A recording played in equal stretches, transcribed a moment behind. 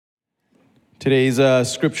Today's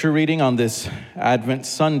scripture reading on this Advent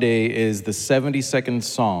Sunday is the 72nd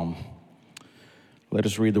Psalm. Let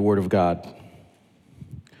us read the Word of God.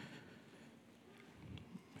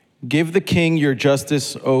 Give the king your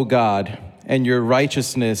justice, O God, and your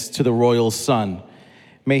righteousness to the royal son.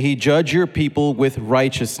 May he judge your people with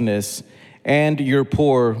righteousness and your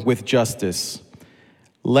poor with justice.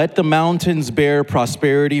 Let the mountains bear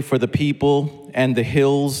prosperity for the people and the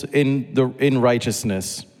hills in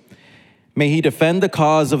righteousness. May he defend the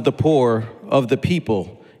cause of the poor of the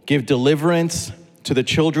people, give deliverance to the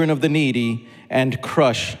children of the needy, and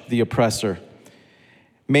crush the oppressor.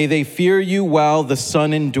 May they fear you while the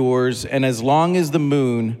sun endures, and as long as the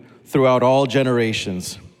moon throughout all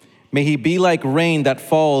generations. May he be like rain that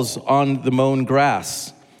falls on the mown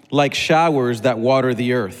grass, like showers that water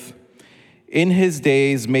the earth. In his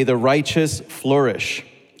days may the righteous flourish,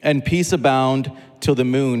 and peace abound till the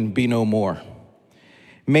moon be no more.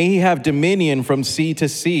 May he have dominion from sea to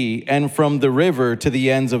sea and from the river to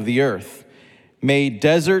the ends of the earth. May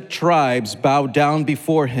desert tribes bow down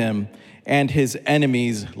before him and his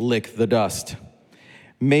enemies lick the dust.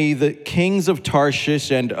 May the kings of Tarshish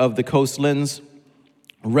and of the coastlands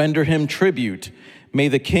render him tribute. May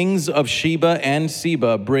the kings of Sheba and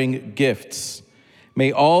Seba bring gifts.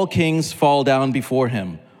 May all kings fall down before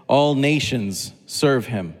him, all nations serve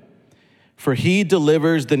him. For he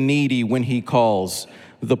delivers the needy when he calls,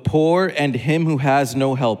 the poor and him who has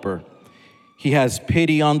no helper. He has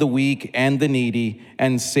pity on the weak and the needy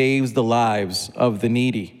and saves the lives of the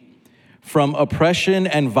needy. From oppression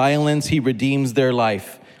and violence he redeems their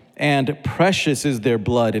life, and precious is their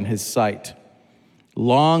blood in his sight.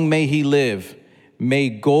 Long may he live. May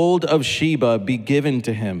gold of Sheba be given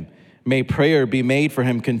to him. May prayer be made for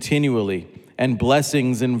him continually, and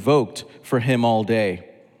blessings invoked for him all day.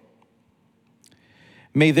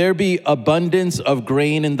 May there be abundance of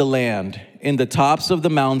grain in the land. In the tops of the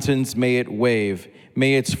mountains may it wave.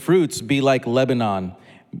 May its fruits be like Lebanon,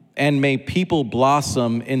 and may people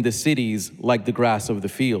blossom in the cities like the grass of the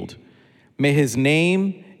field. May his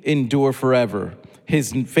name endure forever,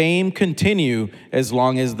 his fame continue as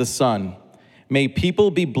long as the sun. May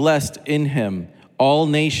people be blessed in him. All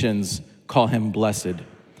nations call him blessed.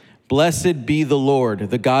 Blessed be the Lord,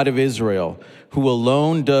 the God of Israel, who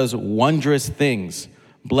alone does wondrous things.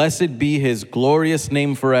 Blessed be his glorious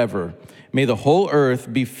name forever. May the whole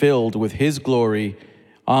earth be filled with his glory.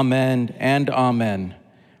 Amen and amen.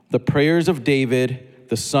 The prayers of David,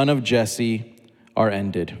 the son of Jesse, are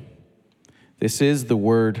ended. This is the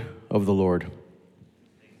word of the Lord.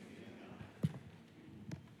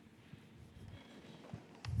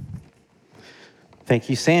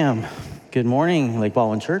 Thank you, Sam. Good morning, Lake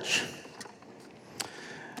Baldwin Church.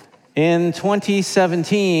 In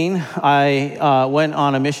 2017, I went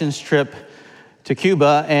on a missions trip to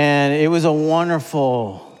Cuba, and it was a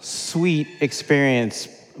wonderful, sweet experience.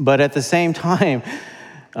 But at the same time,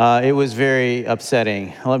 it was very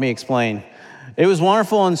upsetting. Let me explain. It was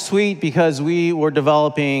wonderful and sweet because we were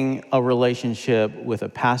developing a relationship with a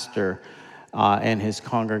pastor and his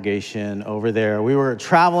congregation over there. We were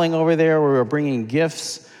traveling over there. We were bringing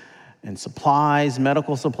gifts and supplies,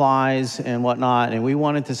 medical supplies and whatnot, and we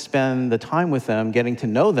wanted to spend the time with them, getting to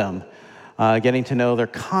know them, getting to know their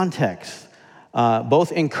context,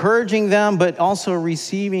 both encouraging them, but also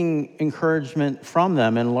receiving encouragement from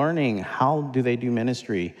them and learning how do they do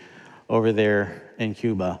ministry over there in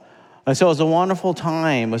Cuba. And so it was a wonderful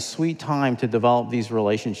time, a sweet time to develop these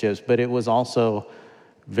relationships, but it was also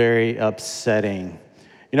very upsetting.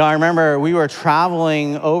 You know, I remember we were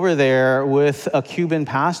traveling over there with a Cuban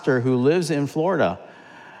pastor who lives in Florida.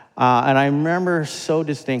 And I remember so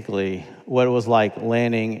distinctly what it was like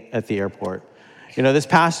landing at the airport. You know, this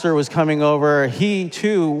pastor was coming over. He,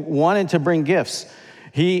 too, wanted to bring gifts.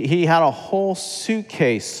 He had a whole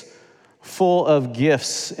suitcase full of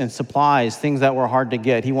gifts and supplies, things that were hard to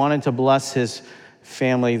get. He wanted to bless his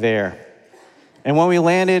family there. And when we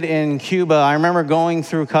landed in Cuba, I remember going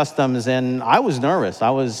through customs, and I was nervous. I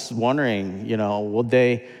was wondering, would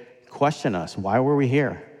they question us? Why were we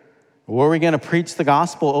here? Were we going to preach the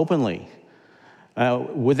gospel openly?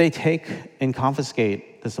 Would they take and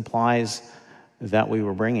confiscate the supplies that we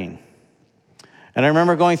were bringing? And I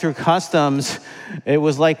remember going through customs, it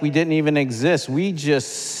was like we didn't even exist. We just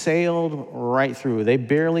sailed right through. They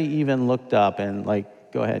barely even looked up and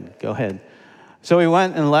go ahead. So we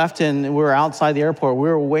went and left, and we were outside the airport. We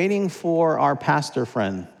were waiting for our pastor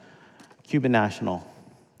friend, Cuban national.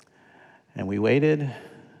 And we waited,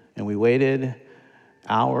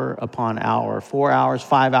 hour upon hour, 4 hours,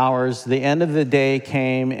 5 hours. The end of the day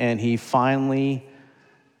came, and he finally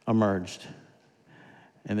emerged.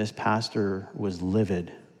 And this pastor was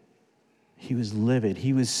livid. He was livid.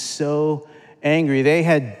 He was so angry. They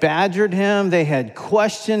had badgered him. They had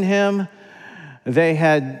questioned him. They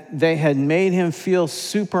had made him feel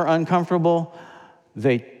super uncomfortable.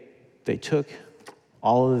 They took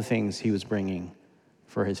all of the things he was bringing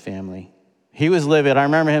for his family. He was livid. I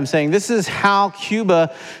remember him saying, this is how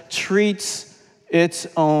Cuba treats its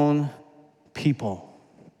own people.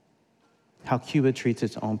 How Cuba treats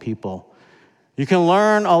its own people. You can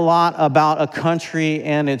learn a lot about a country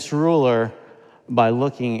and its ruler by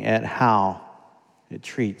looking at how it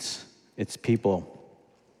treats its people.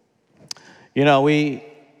 You know, we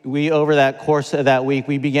over that course of that week,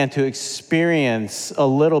 we began to experience a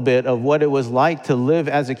little bit of what it was like to live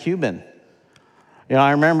as a Cuban. You know,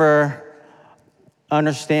 I remember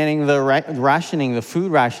understanding the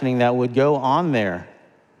food rationing that would go on there.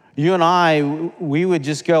 You and I, we would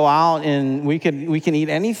just go out and we can eat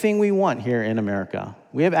anything we want here in America.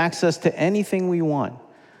 We have access to anything we want.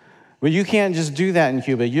 But you can't just do that in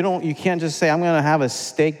Cuba. You can't just say, I'm going to have a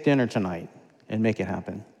steak dinner tonight and make it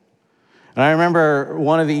happen. And I remember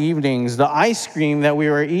one of the evenings, the ice cream that we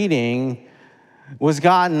were eating was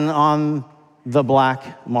gotten on the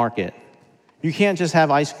black market. You can't just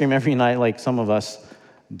have ice cream every night like some of us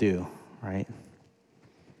do, right?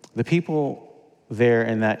 The people there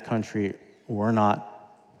in that country were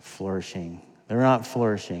not flourishing. They're not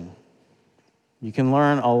flourishing. You can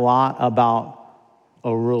learn a lot about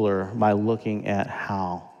a ruler by looking at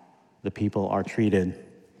how the people are treated.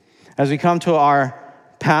 As we come to our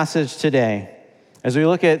passage today, as we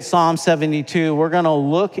look at Psalm 72, we're going to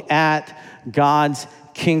look at God's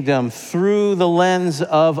kingdom through the lens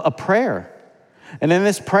of a prayer. And in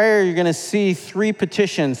this prayer, you're going to see three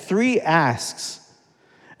petitions, three asks.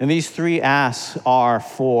 And these three asks are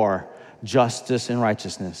for justice and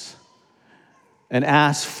righteousness. An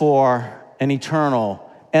ask for an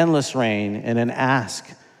eternal, endless reign, and an ask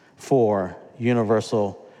for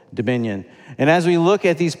universal dominion. And as we look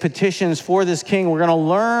at these petitions for this king, we're going to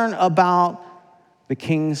learn about the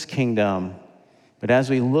king's kingdom. But as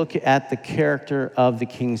we look at the character of the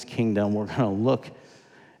king's kingdom, we're going to look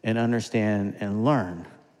and understand and learn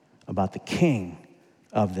about the king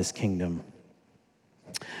of this kingdom.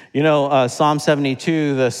 You know, Psalm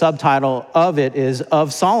 72, the subtitle of it is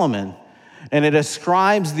Of Solomon. And it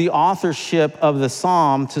ascribes the authorship of the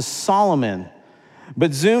psalm to Solomon.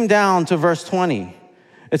 But zoom down to verse 20.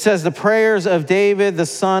 It says, the prayers of David, the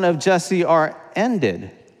son of Jesse, are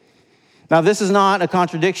ended. Now, this is not a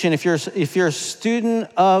contradiction. If you're a student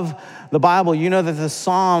of the Bible, you know that the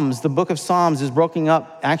Psalms, the book of Psalms, is broken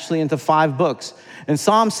up actually into 5 books. And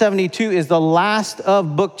Psalm 72 is the last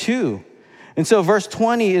of book 2. And so verse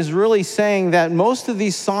 20 is really saying that most of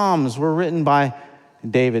these Psalms were written by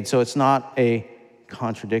David, so it's not a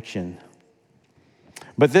contradiction.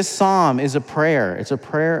 But this psalm is a prayer. It's a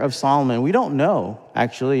prayer of Solomon. We don't know,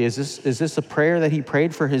 actually, is this a prayer that he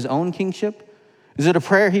prayed for his own kingship? Is it a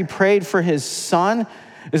prayer he prayed for his son?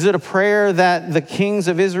 Is it a prayer that the kings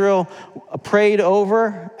of Israel prayed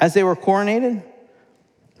over as they were coronated?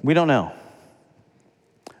 We don't know.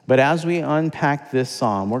 But as we unpack this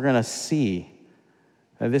psalm, we're going to see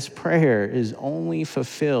that this prayer is only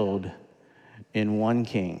fulfilled in one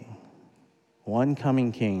king, one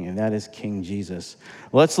coming king, and that is King Jesus.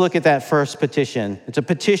 Let's look at that first petition. It's a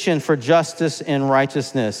petition for justice and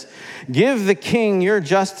righteousness. Give the king your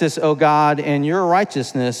justice, O God, and your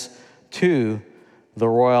righteousness to the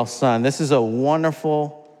royal son. This is a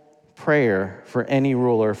wonderful prayer for any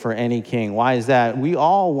ruler, for any king. Why is that? We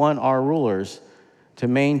all want our rulers to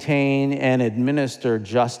maintain and administer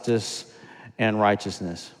justice and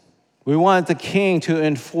righteousness. We want the king to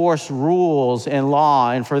enforce rules and law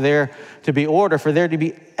and for there to be order, for there to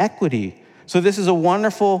be equity. So this is a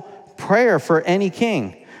wonderful prayer for any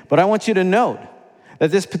king. But I want you to note that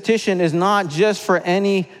this petition is not just for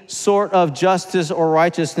any sort of justice or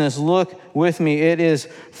righteousness. Look with me. It is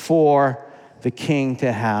for the king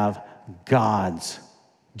to have God's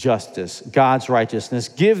justice, God's righteousness.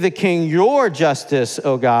 Give the king your justice,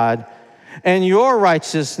 O God, and your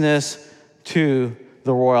righteousness to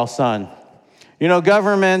the royal son. You know,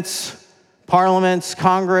 governments, parliaments,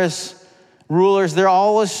 Congress, rulers, they're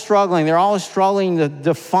always struggling. They're always struggling to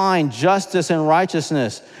define justice and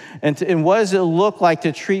righteousness. And what does it look like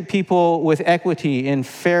to treat people with equity and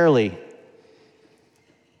fairly?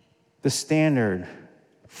 The standard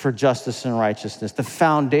for justice and righteousness, the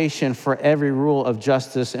foundation for every rule of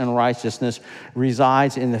justice and righteousness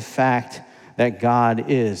resides in the fact that God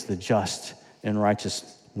is the just and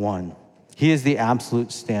righteous one. He is the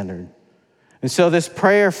absolute standard. And so this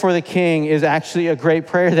prayer for the king is actually a great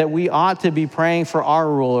prayer that we ought to be praying for our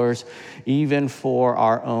rulers, even for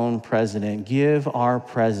our own president. Give our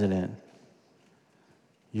president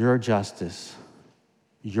your justice,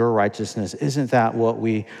 your righteousness. Isn't that what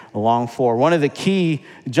we long for? One of the key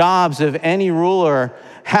jobs of any ruler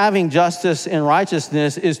having justice and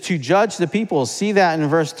righteousness is to judge the people. See that in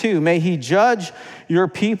verse 2. May he judge your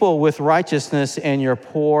people with righteousness and your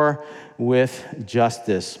poor with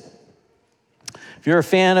justice. If you're a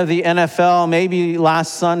fan of the NFL, maybe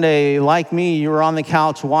last Sunday, like me, you were on the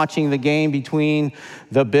couch watching the game between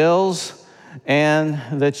the Bills and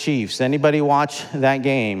the Chiefs. Anybody watch that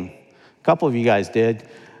game? A couple of you guys did.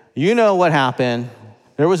 You know what happened.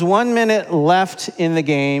 There was 1 minute left in the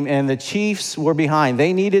game, and the Chiefs were behind.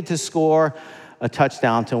 They needed to score a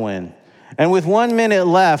touchdown to win. And with 1 minute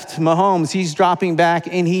left, Mahomes, he's dropping back,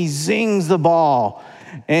 and he zings the ball.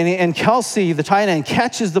 And Kelsey, the tight end,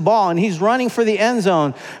 catches the ball, and he's running for the end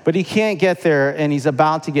zone, but he can't get there, and he's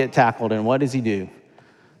about to get tackled. And what does he do?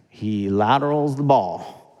 He laterals the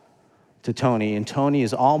ball to Tony, and Tony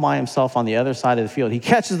is all by himself on the other side of the field. He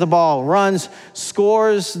catches the ball, runs,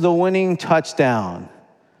 scores the winning touchdown.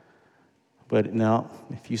 But no,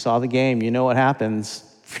 if you saw the game, you know what happens.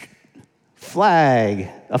 Flag.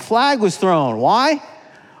 A flag was thrown. Why?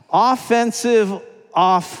 Offensive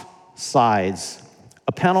offsides.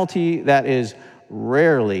 A penalty that is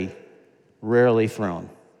rarely thrown.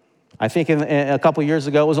 I think a couple years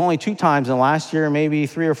ago, it was only 2 times, and last year, maybe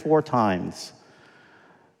 3 or 4 times.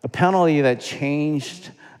 A penalty that changed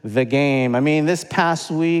the game. I mean, this past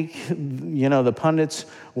week, the pundits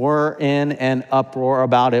were in an uproar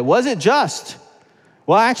about it. Was it just?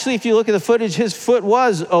 Well, actually, if you look at the footage, his foot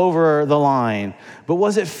was over the line. But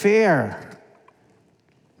was it fair?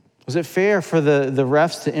 Was it fair for the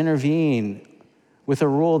refs to intervene with a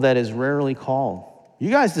rule that is rarely called? You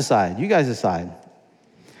guys decide.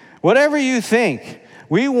 Whatever you think,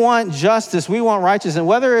 we want justice, we want righteousness. And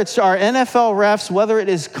whether it's our NFL refs, whether it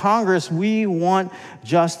is Congress, we want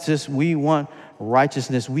justice, we want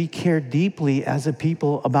righteousness. We care deeply as a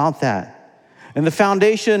people about that. And the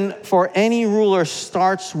foundation for any ruler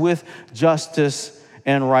starts with justice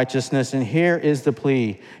and righteousness. And here is the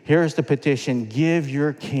plea. Here is the petition. Give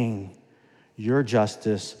your king your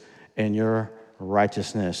justice and your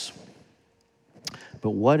righteousness.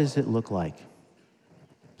 But what does it look like?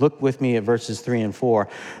 Look with me at verses 3 and 4.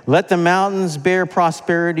 Let the mountains bear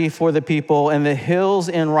prosperity for the people and the hills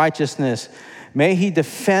in righteousness. May he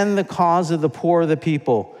defend the cause of the poor of the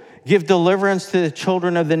people. Give deliverance to the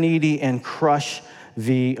children of the needy and crush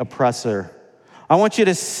the oppressor. I want you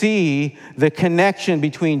to see the connection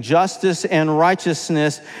between justice and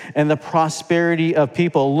righteousness and the prosperity of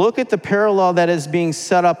people. Look at the parallel that is being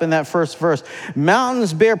set up in that first verse.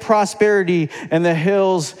 Mountains bear prosperity and the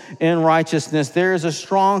hills in righteousness. There is a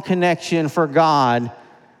strong connection for God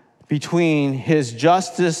between his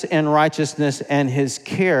justice and righteousness and his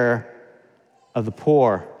care of the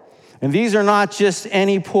poor. And these are not just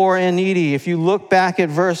any poor and needy. If you look back at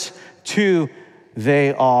verse 2,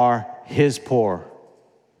 they are his poor.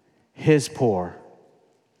 His poor.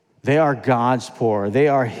 They are God's poor. They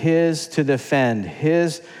are his to defend,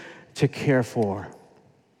 his to care for.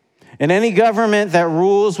 And any government that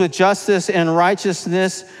rules with justice and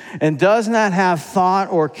righteousness and does not have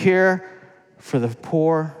thought or care for the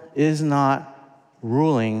poor is not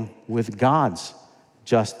ruling with God's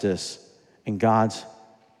justice and God's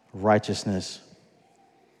righteousness.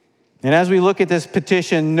 And as we look at this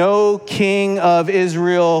petition, no king of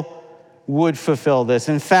Israel would fulfill this.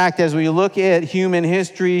 In fact, as we look at human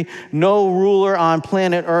history, no ruler on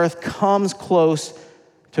planet Earth comes close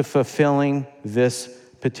to fulfilling this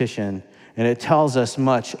petition. And it tells us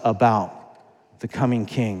much about the coming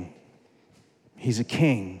king. He's a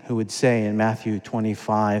king who would say in Matthew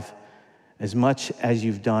 25, as much as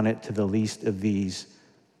you've done it to the least of these,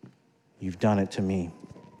 you've done it to me.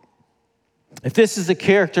 If this is the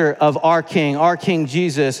character of our King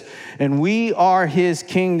Jesus, and we are his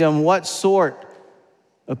kingdom, what sort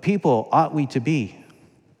of people ought we to be?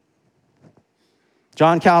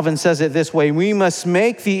 John Calvin says it this way: we must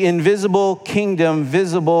make the invisible kingdom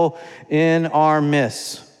visible in our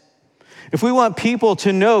midst. If we want people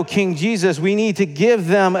to know King Jesus, we need to give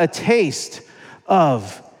them a taste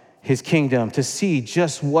of his kingdom to see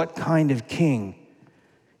just what kind of king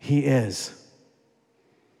he is.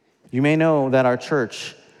 You may know that our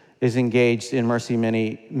church is engaged in Mercy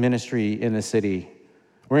Ministry in the city.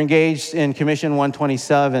 We're engaged in Commission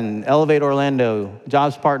 127, Elevate Orlando,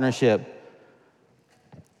 Jobs Partnership,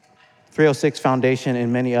 306 Foundation,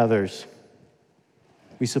 and many others.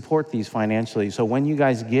 We support these financially. So when you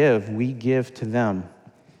guys give, we give to them.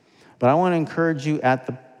 But I want to encourage you at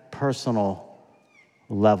the personal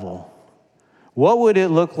level. What would it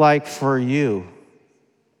look like for you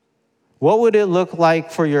What would it look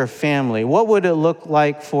like for your family? What would it look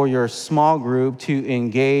like for your small group to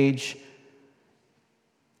engage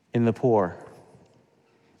in the poor,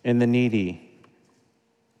 in the needy,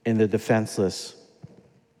 in the defenseless?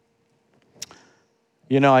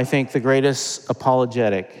 You know, I think the greatest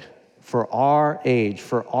apologetic for our age,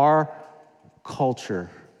 for our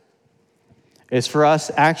culture, is for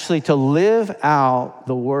us actually to live out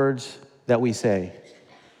the words that we say.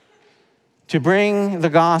 To bring the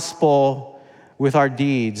gospel with our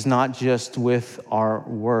deeds, not just with our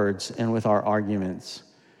words and with our arguments.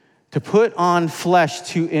 To put on flesh,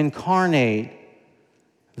 to incarnate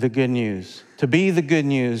the good news. To be the good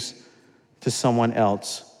news to someone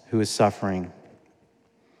else who is suffering.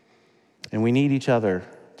 And we need each other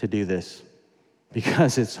to do this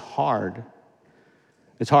because it's hard.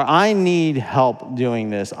 It's hard. I need help doing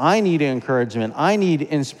this. I need encouragement. I need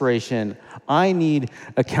inspiration. I need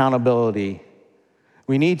accountability.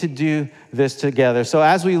 We need to do this together. So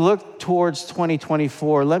as we look towards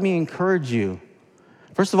 2024, let me encourage you.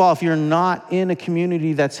 First of all, if you're not in a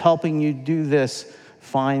community that's helping you do this,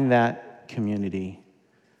 find that community.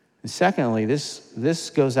 And secondly, this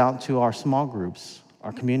goes out to our small groups,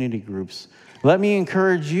 our community groups. Let me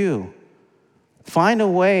encourage you. Find a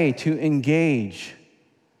way to engage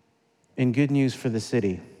in good news for the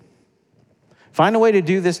city. Find a way to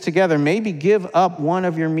do this together. Maybe give up one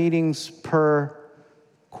of your meetings per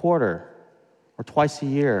quarter or twice a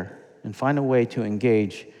year and find a way to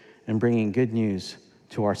engage in bringing good news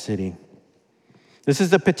to our city. This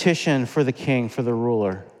is the petition for the king, for the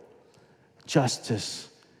ruler. Justice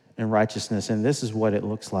and righteousness, and this is what it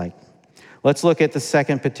looks like. Let's look at the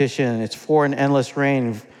second petition. It's for an endless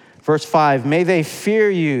reign. Verse 5, may they fear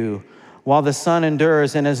you while the sun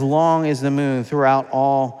endures and as long as the moon throughout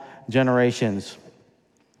all generations.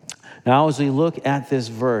 Now, as we look at this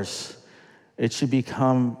verse, it should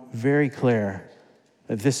become very clear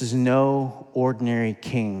that this is no ordinary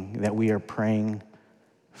king that we are praying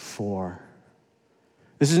for.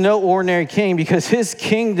 This is no ordinary king because his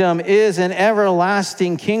kingdom is an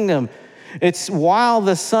everlasting kingdom. It's while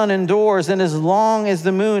the sun endures and as long as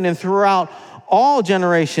the moon and throughout all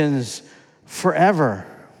generations forever.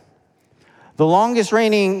 The longest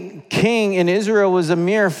reigning king in Israel was a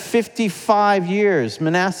mere 55 years,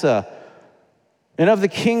 Manasseh. And of the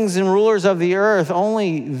kings and rulers of the earth,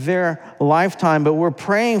 only their lifetime. But we're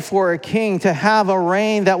praying for a king to have a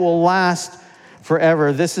reign that will last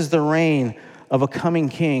forever. This is the reign of a coming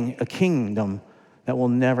king, a kingdom that will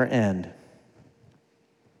never end.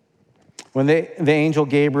 When the angel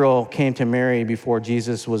Gabriel came to Mary before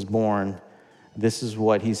Jesus was born, this is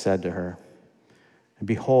what he said to her.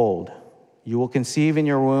 Behold, you will conceive in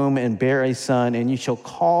your womb and bear a son, and you shall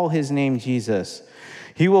call his name Jesus.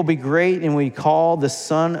 He will be great and will be called the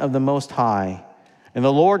Son of the Most High. And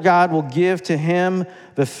the Lord God will give to him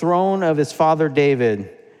the throne of his father David,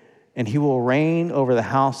 and he will reign over the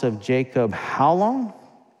house of Jacob. How long?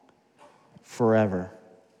 Forever.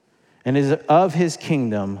 And of his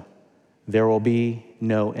kingdom there will be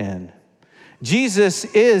no end. Jesus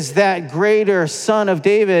is that greater son of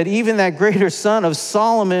David, even that greater son of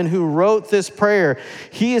Solomon who wrote this prayer.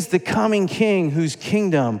 He is the coming king whose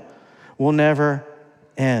kingdom will never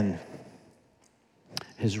end.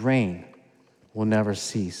 His reign will never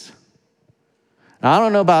cease. Now, I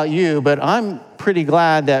don't know about you, but I'm pretty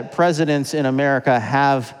glad that presidents in America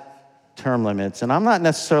have term limits. And I'm not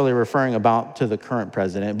necessarily referring to the current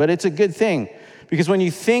president, but it's a good thing. Because when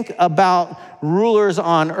you think about rulers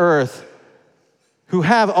on earth who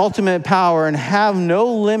have ultimate power and have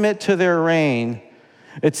no limit to their reign,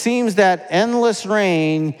 it seems that endless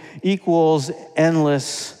reign equals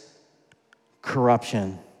endless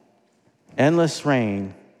corruption. Endless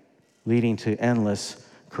reign leading to endless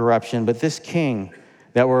corruption. But this king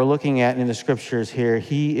that we're looking at in the scriptures here,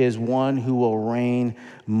 he is one who will reign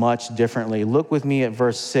much differently. Look with me at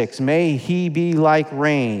verse 6. May he be like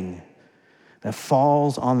rain that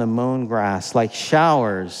falls on the mown grass, like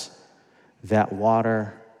showers that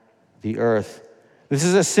water the earth. This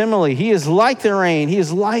is a simile. He is like the rain. He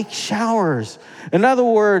is like showers. In other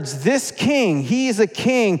words, this king, he is a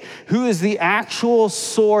king who is the actual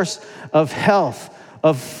source of health,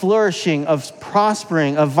 of flourishing, of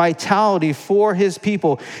prospering, of vitality for his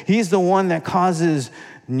people. He's the one that causes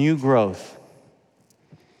new growth.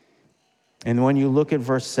 And when you look at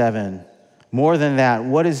verse 7, more than that,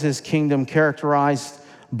 what is his kingdom characterized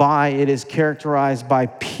by? It is characterized by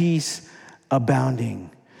peace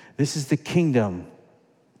abounding. This is the kingdom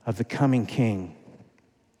of the coming king.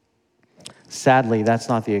 Sadly, that's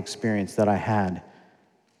not the experience that I had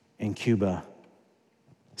in Cuba.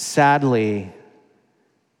 Sadly,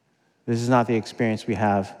 this is not the experience we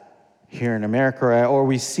have here in America, or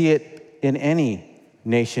we see it in any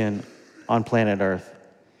nation on planet Earth.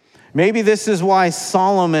 Maybe this is why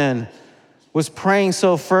Solomon was praying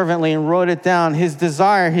so fervently and wrote it down, his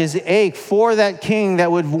desire, his ache for that king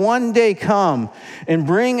that would one day come and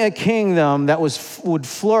bring a kingdom that would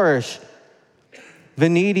flourish. The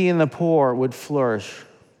needy and the poor would flourish,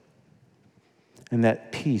 and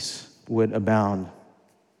that peace would abound.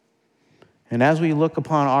 And as we look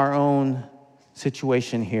upon our own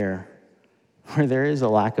situation here, where there is a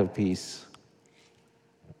lack of peace,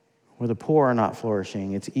 where the poor are not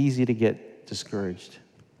flourishing, it's easy to get discouraged.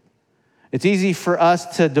 It's easy for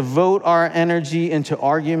us to devote our energy into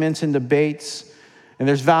arguments and debates, and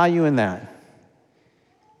there's value in that.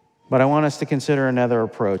 But I want us to consider another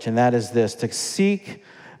approach, and that is this: to seek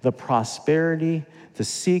the prosperity, to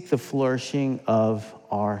seek the flourishing of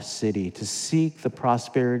our city, to seek the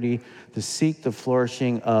prosperity, to seek the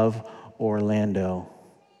flourishing of Orlando,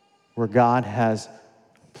 where God has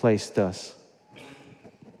placed us.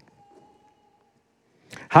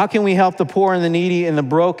 How can we help the poor and the needy and the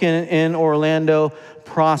broken in Orlando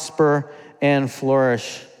prosper and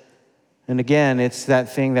flourish? And again, it's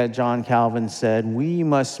that thing that John Calvin said: we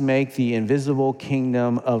must make the invisible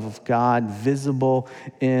kingdom of God visible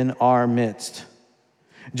in our midst.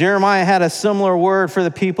 Jeremiah had a similar word for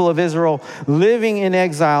the people of Israel living in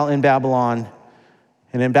exile in Babylon.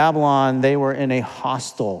 And in Babylon, they were in a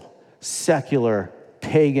hostile, secular,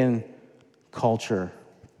 pagan culture,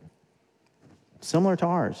 similar to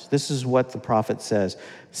ours. This is what the prophet says: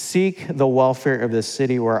 seek the welfare of the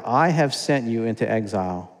city where I have sent you into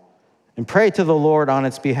exile, and pray to the Lord on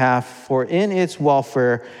its behalf, for in its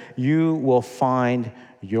welfare you will find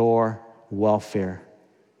your welfare.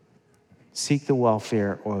 Seek the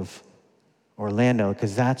welfare of Orlando,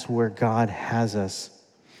 because that's where God has us.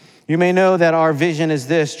 You may know that our vision is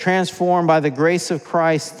this: transformed by the grace of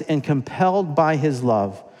Christ and compelled by his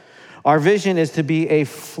love. Our vision is to be a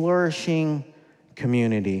flourishing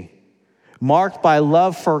community, marked by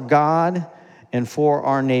love for God and for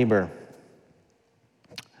our neighbor.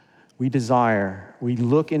 We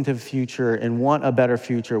look into the future and want a better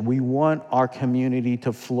future. We want our community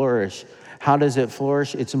to flourish. How does it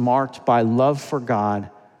flourish? It's marked by love for God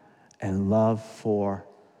and love for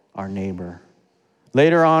our neighbor.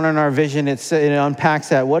 Later on in our vision, it unpacks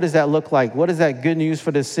that. What does that look like? What does that good news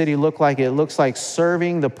for the city look like? It looks like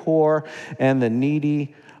serving the poor and the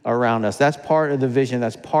needy around us. That's part of the vision.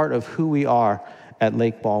 That's part of who we are at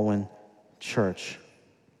Lake Baldwin Church.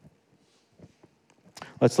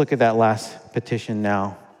 Let's look at that last petition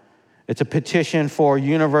now. It's a petition for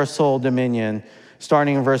universal dominion,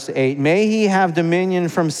 starting in verse 8. May he have dominion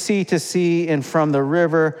from sea to sea and from the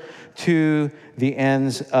river to the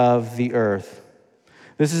ends of the earth.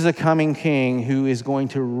 This is a coming king who is going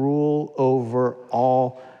to rule over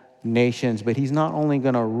all nations, but he's not only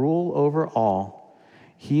going to rule over all,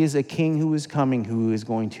 he is a king who is coming who is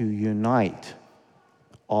going to unite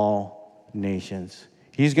all nations.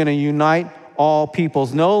 He's going to unite all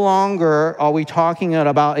peoples. No longer are we talking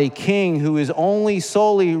about a king who is only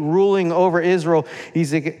solely ruling over Israel.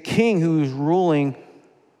 He's a king who is ruling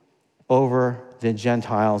over the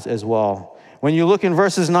Gentiles as well. When you look in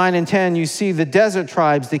verses 9 and 10, you see the desert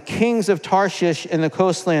tribes, the kings of Tarshish and the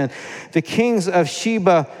coastland, the kings of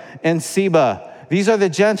Sheba and Seba. These are the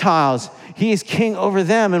Gentiles. He is king over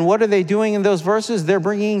them. And what are they doing in those verses? They're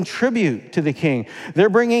bringing tribute to the king. They're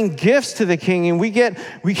bringing gifts to the king. And we get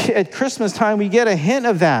at Christmas time, we get a hint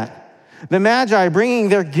of that. The Magi bringing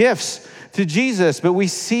their gifts to Jesus. But we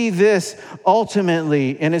see this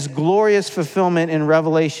ultimately in its glorious fulfillment in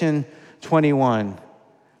Revelation 21.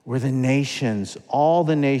 Where the nations, all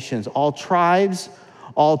tribes,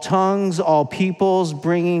 all tongues, all peoples,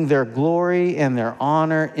 bringing their glory and their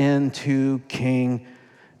honor into King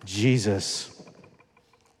Jesus.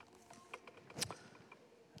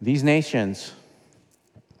 These nations,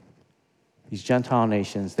 these Gentile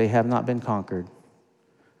nations, they have not been conquered.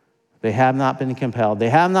 They have not been compelled. They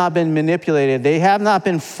have not been manipulated. They have not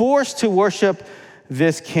been forced to worship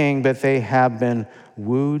this king, but they have been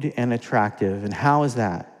wooed and attractive. And how is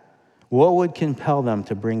that? What would compel them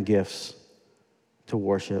to bring gifts to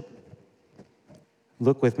worship?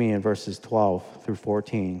 Look with me in verses 12 through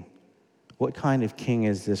 14. What kind of king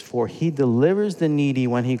is this? For he delivers the needy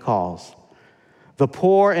when he calls, the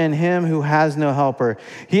poor and him who has no helper.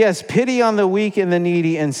 He has pity on the weak and the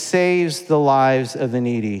needy and saves the lives of the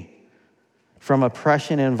needy. From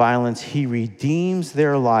oppression and violence, he redeems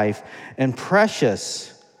their life, and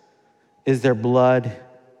precious is their blood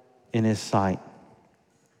in his sight.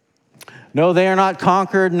 No, they are not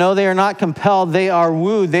conquered. No, they are not compelled. They are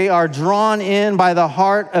wooed. They are drawn in by the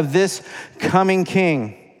heart of this coming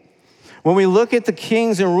king. When we look at the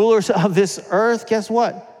kings and rulers of this earth, guess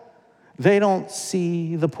what? They don't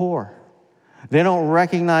see the poor. They don't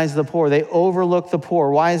recognize the poor. They overlook the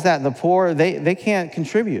poor. Why is that? The poor, they can't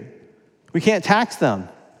contribute. We can't tax them.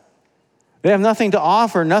 They have nothing to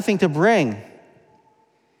offer, nothing to bring.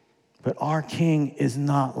 But our king is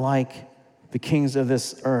not like the kings of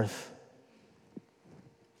this earth.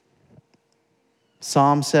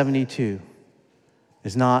 Psalm 72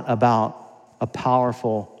 is not about a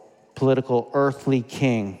powerful, political, earthly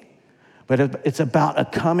king, but it's about a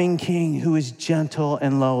coming king who is gentle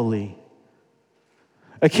and lowly.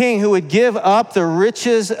 A king who would give up the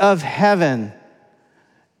riches of heaven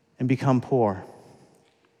and become poor.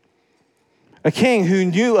 A king who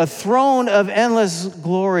knew a throne of endless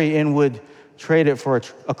glory and would trade it for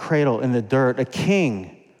a cradle in the dirt. A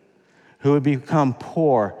king who would become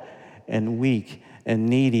poor and weak and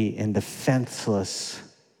needy and defenseless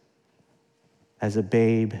as a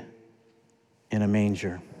babe in a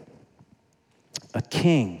manger. A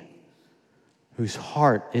king whose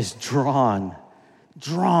heart is drawn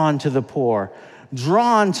to the poor,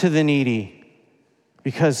 drawn to the needy,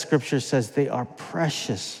 because Scripture says they are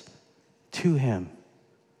precious to him.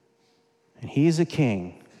 And he's a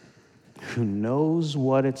king who knows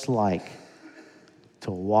what it's like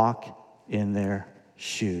to walk in their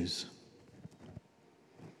shoes.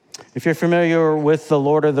 If you're familiar with the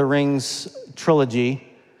Lord of the Rings trilogy,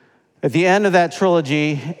 at the end of that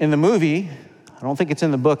trilogy in the movie, I don't think it's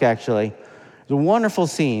in the book actually, there's a wonderful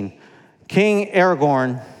scene. King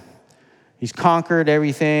Aragorn, he's conquered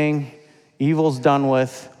everything, evil's done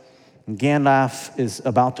with, and Gandalf is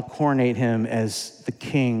about to coronate him as the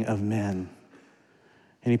king of men.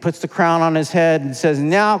 And he puts the crown on his head and says,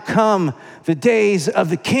 "Now come the days of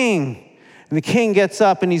the king." And the king gets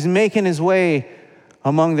up and he's making his way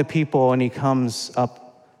among the people, and he comes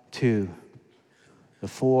up to the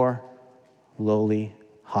 4 lowly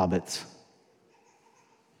hobbits.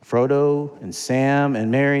 Frodo and Sam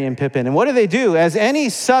and Merry and Pippin. And what do? As any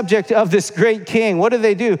subject of this great king, what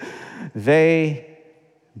do? They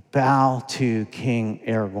bow to King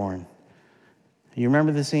Aragorn. You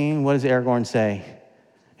remember the scene? What does Aragorn say?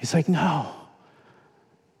 He's like, "No,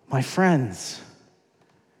 my friends,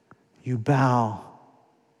 you bow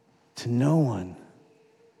to no one.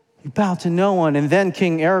 You bow to no one." And then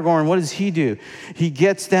King Aragorn, what does he do? He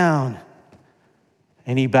gets down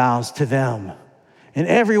and he bows to them. And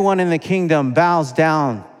everyone in the kingdom bows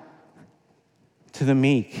down to the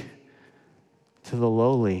meek, to the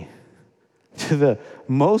lowly, to the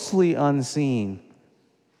mostly unseen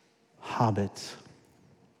hobbits.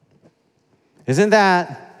 Isn't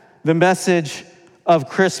that the message of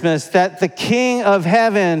Christmas? That the King of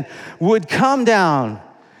heaven would come down.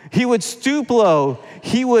 He would stoop low.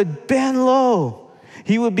 He would bend low.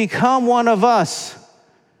 He would become one of us.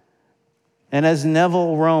 And as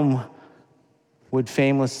Neville Rome would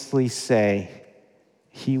famously say,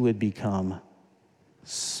 he would become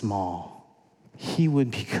small. He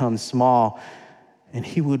would become small, and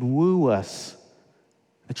he would woo us,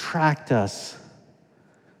 attract us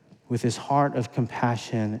with his heart of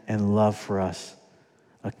compassion and love for us.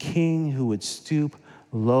 A king who would stoop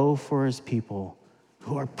low for his people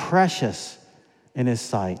who are precious in his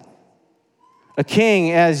sight. A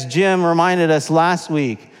king, as Jim reminded us last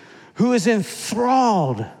week, who is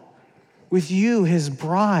enthralled with you, his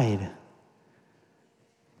bride.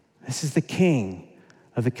 This is the king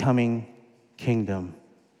of the coming kingdom.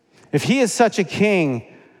 If he is such a king,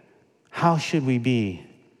 how should we be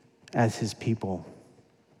as his people?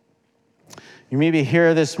 You may be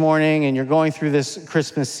here this morning and you're going through this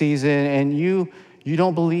Christmas season and you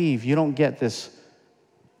don't believe, you don't get this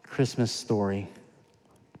Christmas story.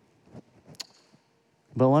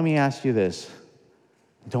 But let me ask you this.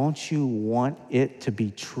 Don't you want it to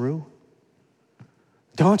be true?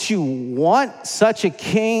 Don't you want such a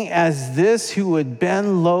king as this who would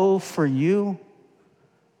bend low for you?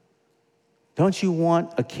 Don't you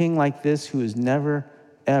want a king like this who has never,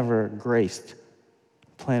 ever graced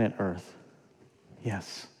planet Earth?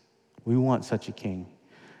 Yes, we want such a king.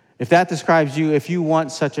 If that describes you, if you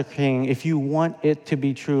want such a king, if you want it to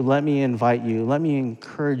be true, let me invite you, let me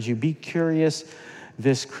encourage you, be curious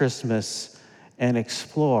this Christmas and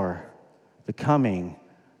explore the coming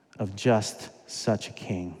of just such a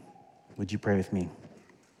king. Would you pray with me?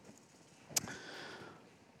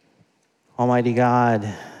 Almighty God,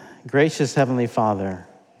 gracious Heavenly Father,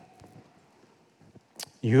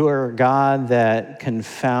 you are a God that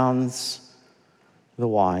confounds the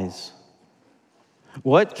wise.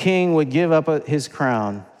 What king would give up his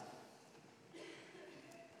crown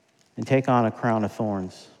and take on a crown of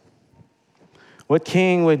thorns? What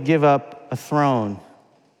king would give up a throne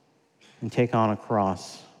and take on a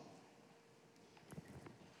cross?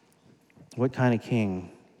 What kind of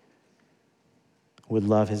king would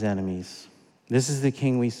love his enemies? This is the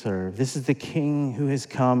king we serve. This is the king who has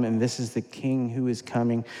come, and this is the king who is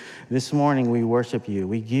coming. This morning, we worship you.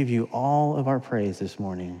 We give you all of our praise this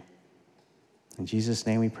morning. In Jesus'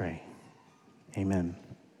 name we pray. Amen.